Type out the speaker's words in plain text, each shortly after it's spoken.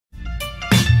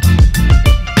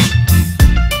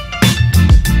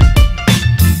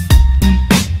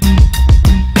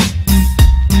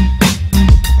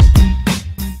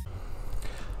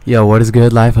Yo, what is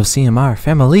good, life of CMR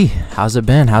family? How's it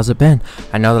been? I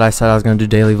know that I said I was gonna do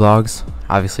daily vlogs.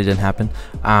 Obviously didn't happen.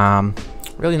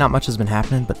 Really not much has been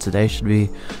happening, but today should be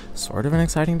sort of an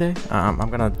exciting day. I'm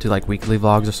gonna do like weekly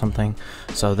vlogs or something.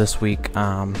 So this week,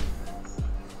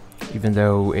 even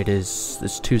though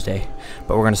it's Tuesday,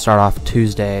 but we're gonna start off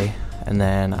Tuesday and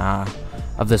then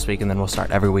of this week, and then we'll start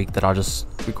every week. That I'll just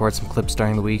record some clips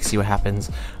during the week, see what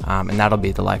happens, and that'll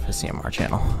be the Life of CMR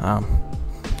channel.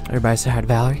 Everybody say hi to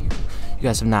Valerie. You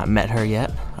guys have not met her yet,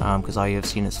 because all you have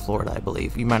seen is Florida, I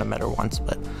believe. You might have met her once,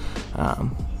 but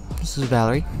this is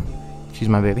Valerie. She's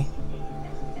my baby.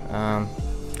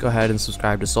 Go ahead and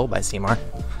subscribe to Soul by CMR.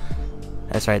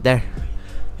 That's right there.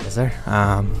 Yes, sir.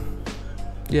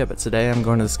 Yeah, but today I'm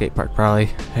going to the skate park, probably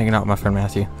hanging out with my friend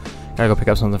Matthew. Gotta go pick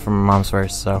up something from my mom's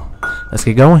first, so let's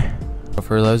get going.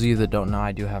 For those of you that don't know,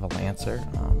 I do have a Lancer.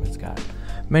 It's got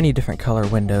many different color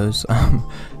windows.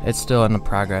 It's still in the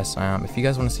progress. If you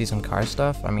guys want to see some car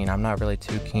stuff, I mean, I'm not really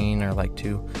too keen or like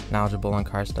too knowledgeable on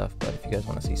car stuff, but if you guys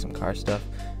want to see some car stuff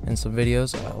and some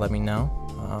videos, let me know.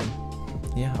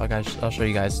 Yeah, I'll show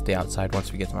you guys the outside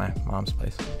once we get to my mom's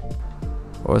place.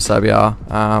 What's up, y'all?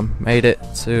 Made it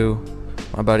to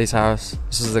my buddy's house.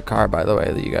 This is the car, by the way,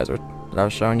 that I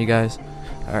was showing you guys.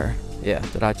 Or yeah,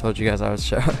 that I told you guys I was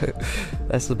showing.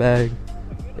 That's the bag.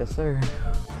 Yes, sir.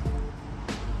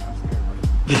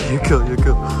 You're cool. You're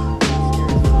cool.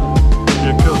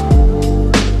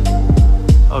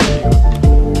 Oh, you.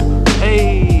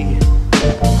 Hey.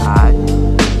 Hi.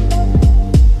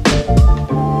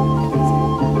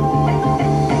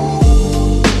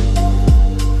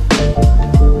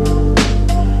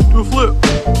 Do a flip.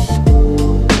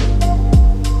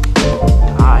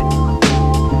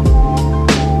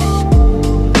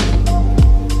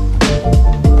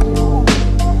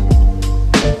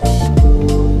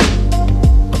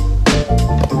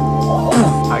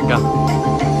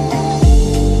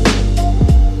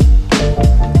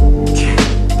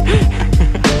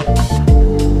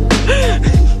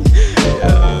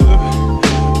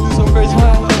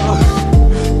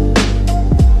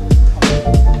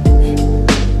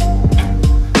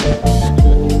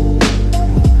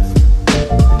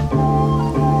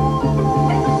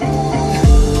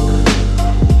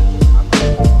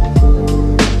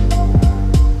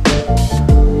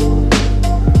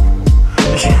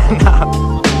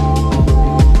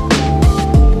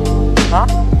 Huh?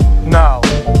 No.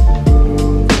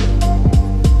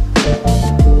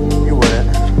 You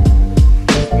wouldn't.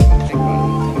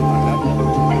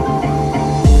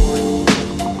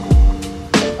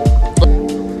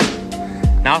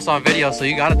 Now it's on video, so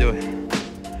you gotta do it.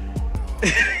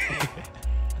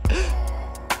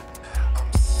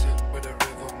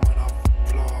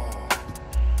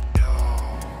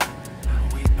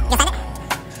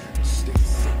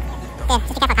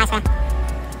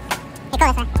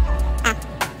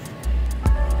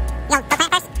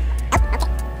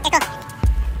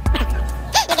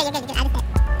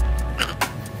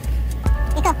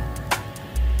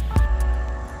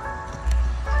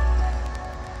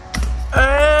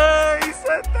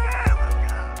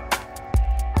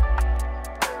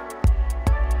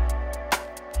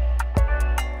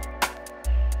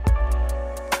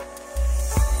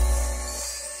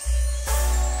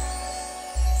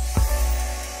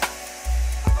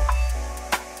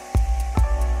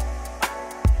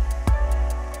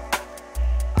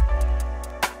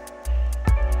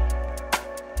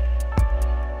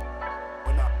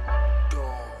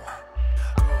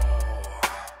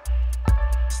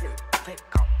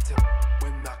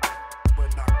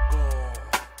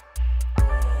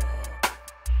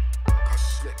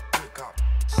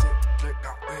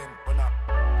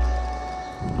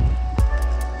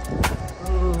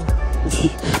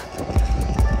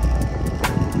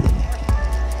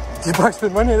 The bar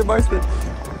spin, one hand, the bar spin.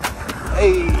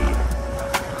 Hey.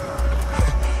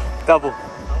 Double.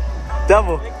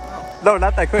 No,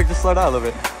 not that quick, just slow down a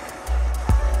little bit.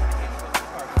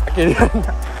 I can't even.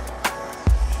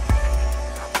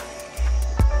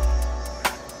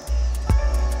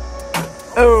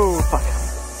 Oh, fuck.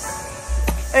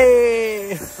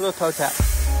 Hey. Little toe tap. It's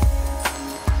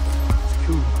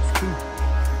cool.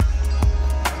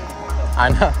 I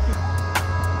know.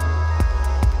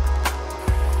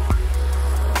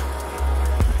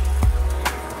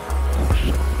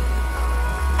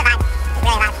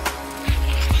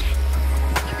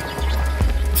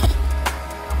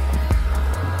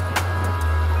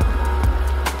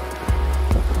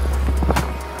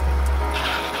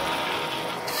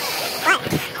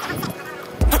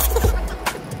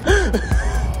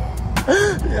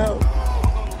 Yo.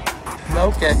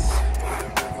 Okay.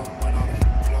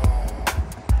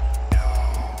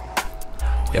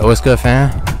 Yo, what's good,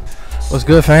 fam? What's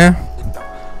good, fam?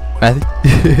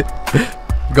 Matthew?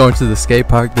 Going to the skate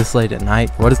park this late at night.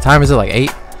 What time is it? Like 8?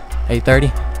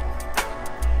 8:30?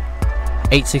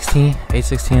 8:16?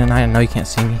 8:16 at night. I know you can't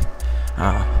see me.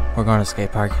 We're going to the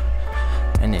skate park.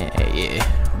 And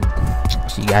yeah.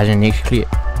 See you guys in the next clip.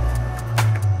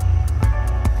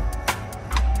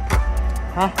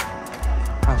 Huh?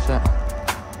 How's that?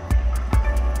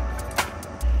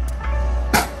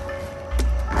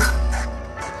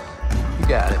 You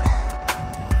got it.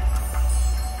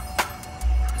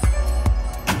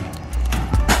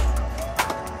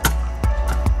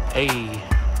 Hey.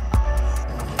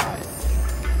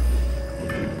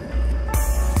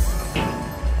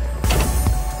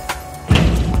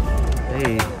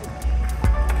 Hey.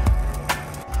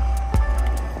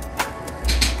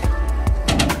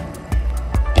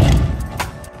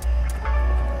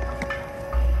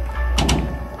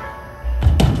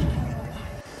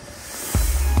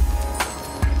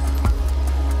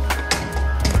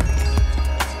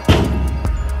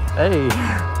 Hey.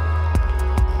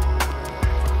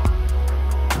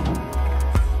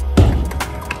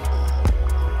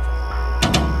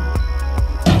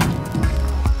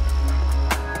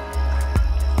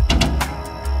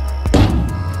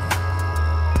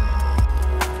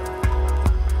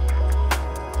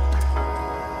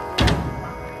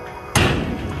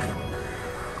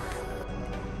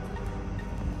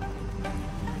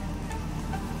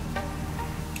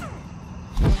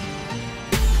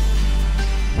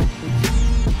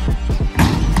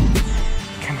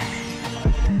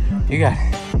 You got it.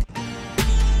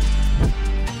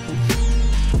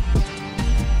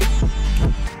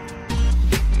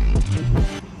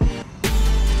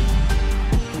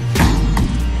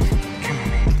 Come on.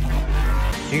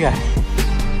 You got it.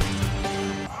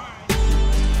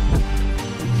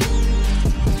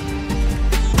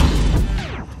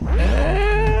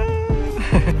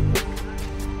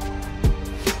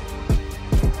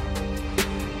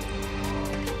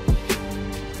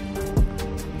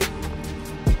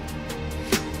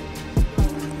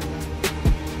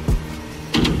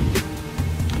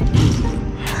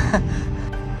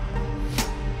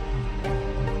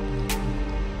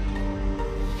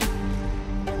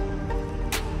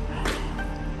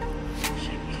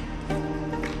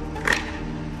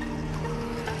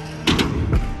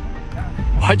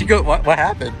 Why'd you go? What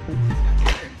happened?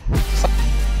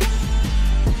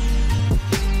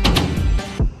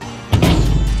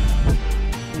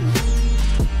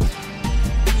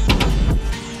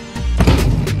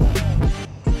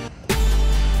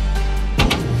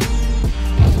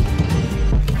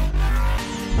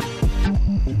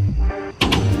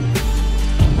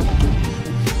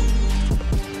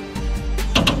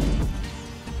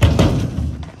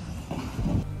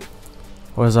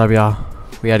 What's up, y'all?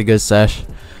 We had a good sesh.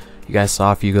 You guys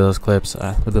saw a few of those clips.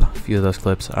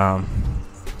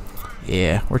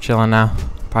 Yeah, we're chilling now.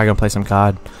 Probably gonna play some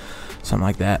COD, something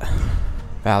like that.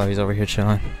 Valerie's over here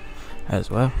chilling as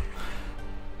well.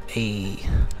 Hey,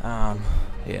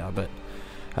 yeah, but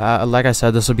like I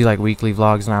said, this will be like weekly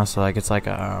vlogs now. So like it's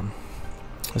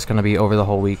gonna be over the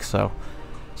whole week. So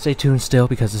stay tuned still,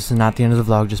 because this is not the end of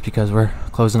the vlog. Just because we're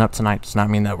closing up tonight does not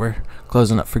mean that we're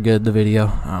closing up for good the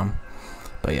video.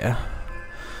 But yeah,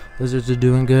 lizards are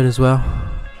doing good as well.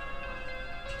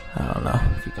 I don't know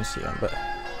if you can see them, but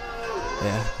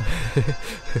yeah.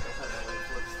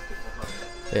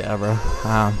 Yeah, bro.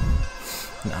 Nah,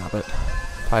 but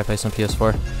probably play some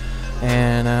PS4.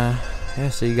 And yeah,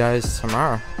 see you guys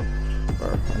tomorrow,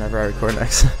 or whenever I record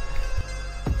next.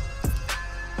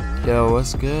 Yo,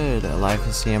 what's good, Life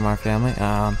is CMR family?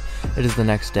 It is the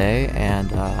next day,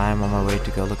 and I am on my way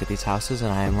to go look at these houses,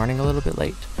 and I am running a little bit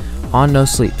late on no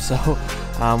sleep. So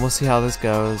we'll see how this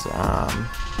goes.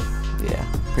 Yeah,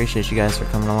 appreciate you guys for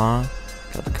coming along.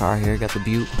 Got the car here, got the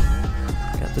Butte,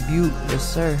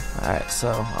 yes sir. Alright,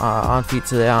 so on feet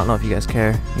today. I don't know if you guys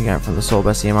care. You got it from the Soul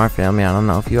by CMR family. I don't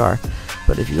know if you are,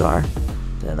 but if you are,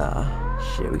 then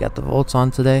shit, we got the Volts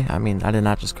on today. I mean, I did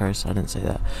not just curse, I didn't say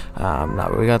that. No,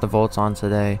 but we got the Volts on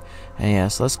today, and yeah,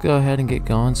 so let's go ahead and get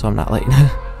going so I'm not late.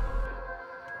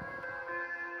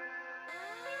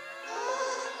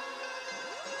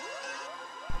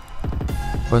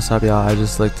 What's up, y'all? I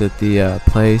just looked at the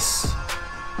place,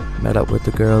 met up with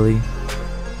the girlie,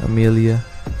 Amelia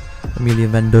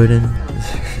Van Doden.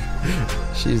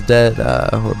 She's dead.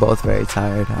 We're both very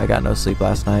tired. I got no sleep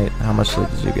last night. How much sleep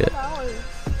did you get?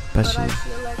 But she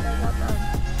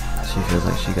feels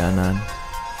like she got none.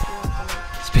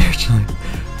 Spiritually.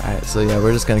 Alright, so yeah,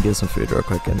 we're just gonna get some food real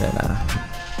quick and then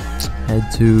head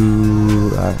to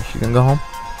she gonna go home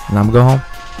and I'm gonna go home.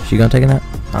 She gonna take a nap?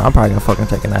 I'm probably gonna fucking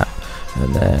take a nap.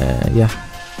 And then yeah,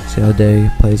 See how the day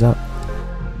plays out.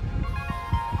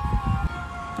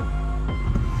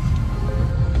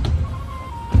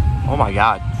 Oh my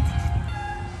god.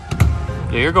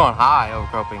 Yeah, you're going high over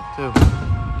coping too.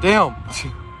 Damn.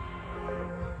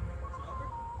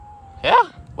 Yeah,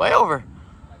 way over.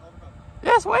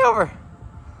 Yes, way over.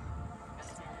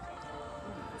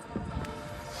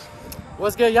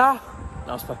 What's good, y'all?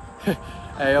 No, it's fine.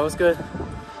 Hey, what's good?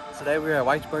 Today we're at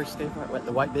White Birch Skate Park.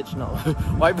 The White Bitch, no.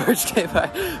 White Birch Skate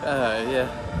Park. Yeah.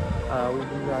 We've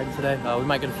been riding today. We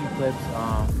might get a few clips.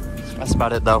 That's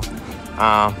about it though.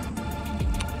 I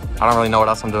don't really know what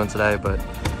else I'm doing today, but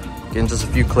getting just a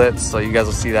few clips, so you guys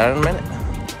will see that in a minute.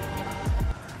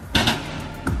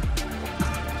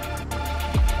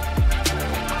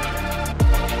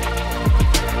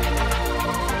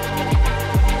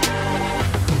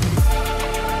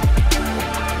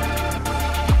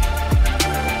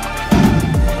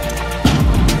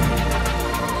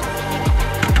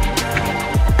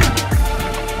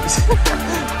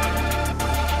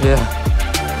 Yeah.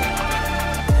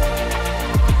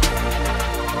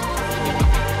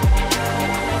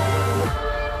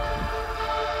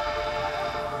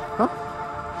 Huh?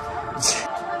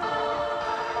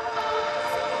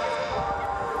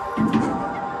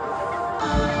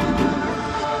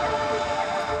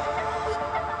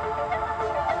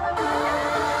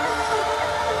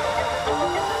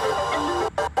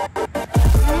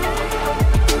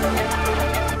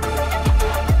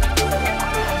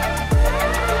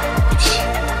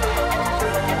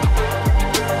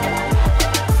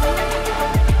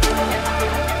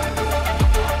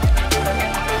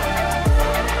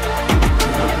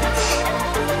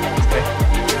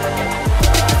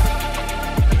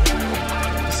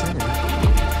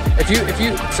 If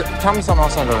you tell me something, I'll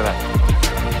send over that.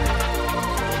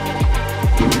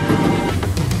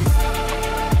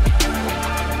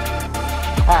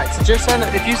 Alright, since you're sending,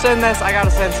 if you send this, I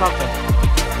gotta send something.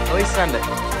 At least send it.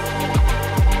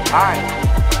 Alright.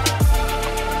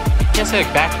 Can't say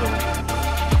it back though.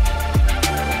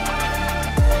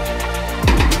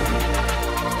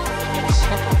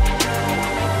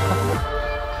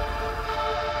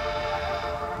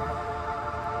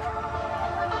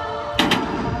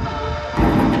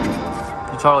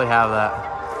 Totally have that.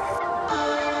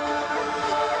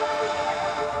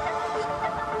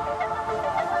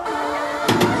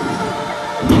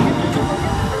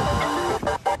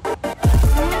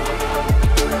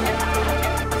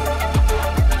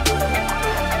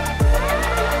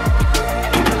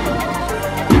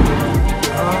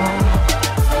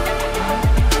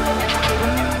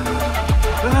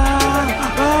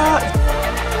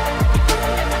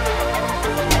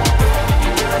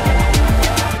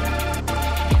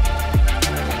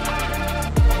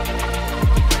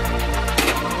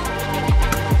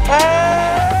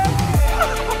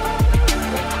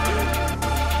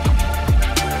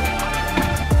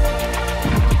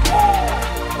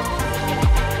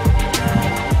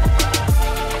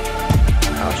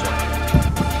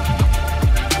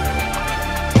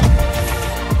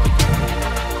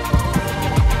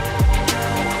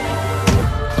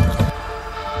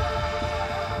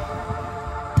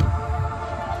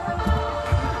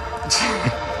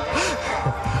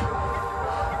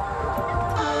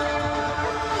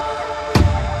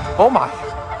 Oh my.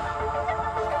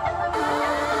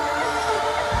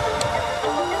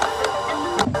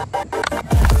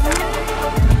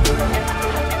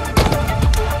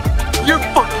 You're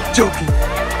fucking joking.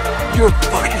 You're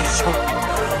fucking joking.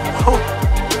 Oh.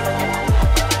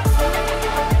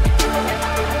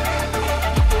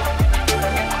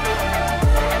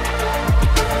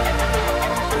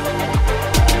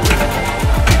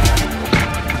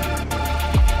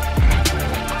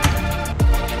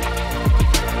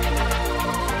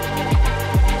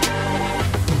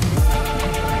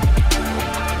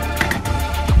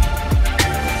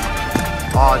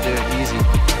 Oh, dude, easy.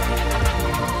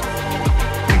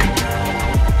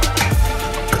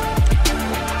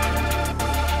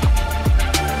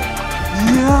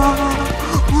 Yeah,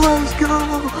 let's go.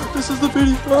 This is the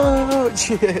video.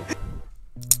 Yeah.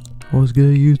 What's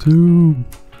good, YouTube?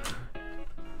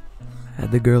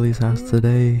 At the girlie's house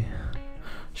today.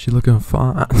 She looking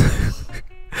fine.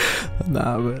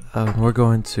 Nah, but we're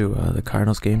going to the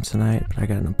Cardinals game tonight, but I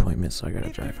got an appointment, so I gotta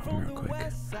drive home real quick.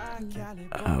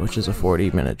 Which is a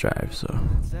 40-minute drive, so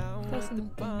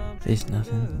it's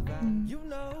nothing.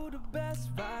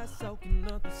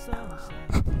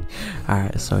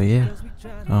 Alright, so yeah.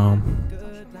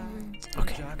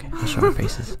 Okay, I'll show our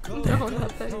faces.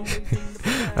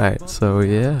 Alright, so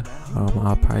yeah.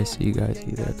 I'll probably see you guys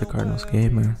either at the Cardinals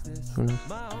game or who knows.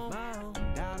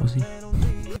 We'll see.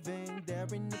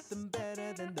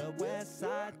 west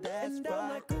side, that's and right. I'm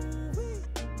like, ooh,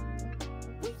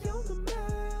 we on the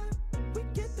map. We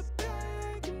get the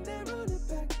bag and then run it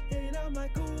back. And I'm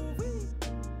like, ooh,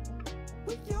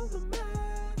 we on the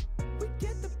map. We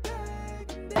get the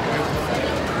bag and then run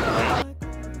it back.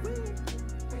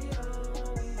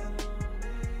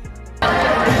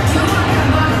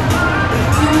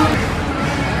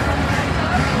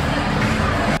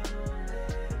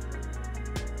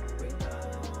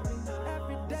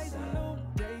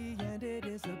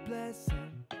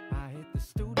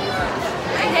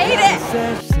 I hate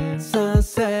it.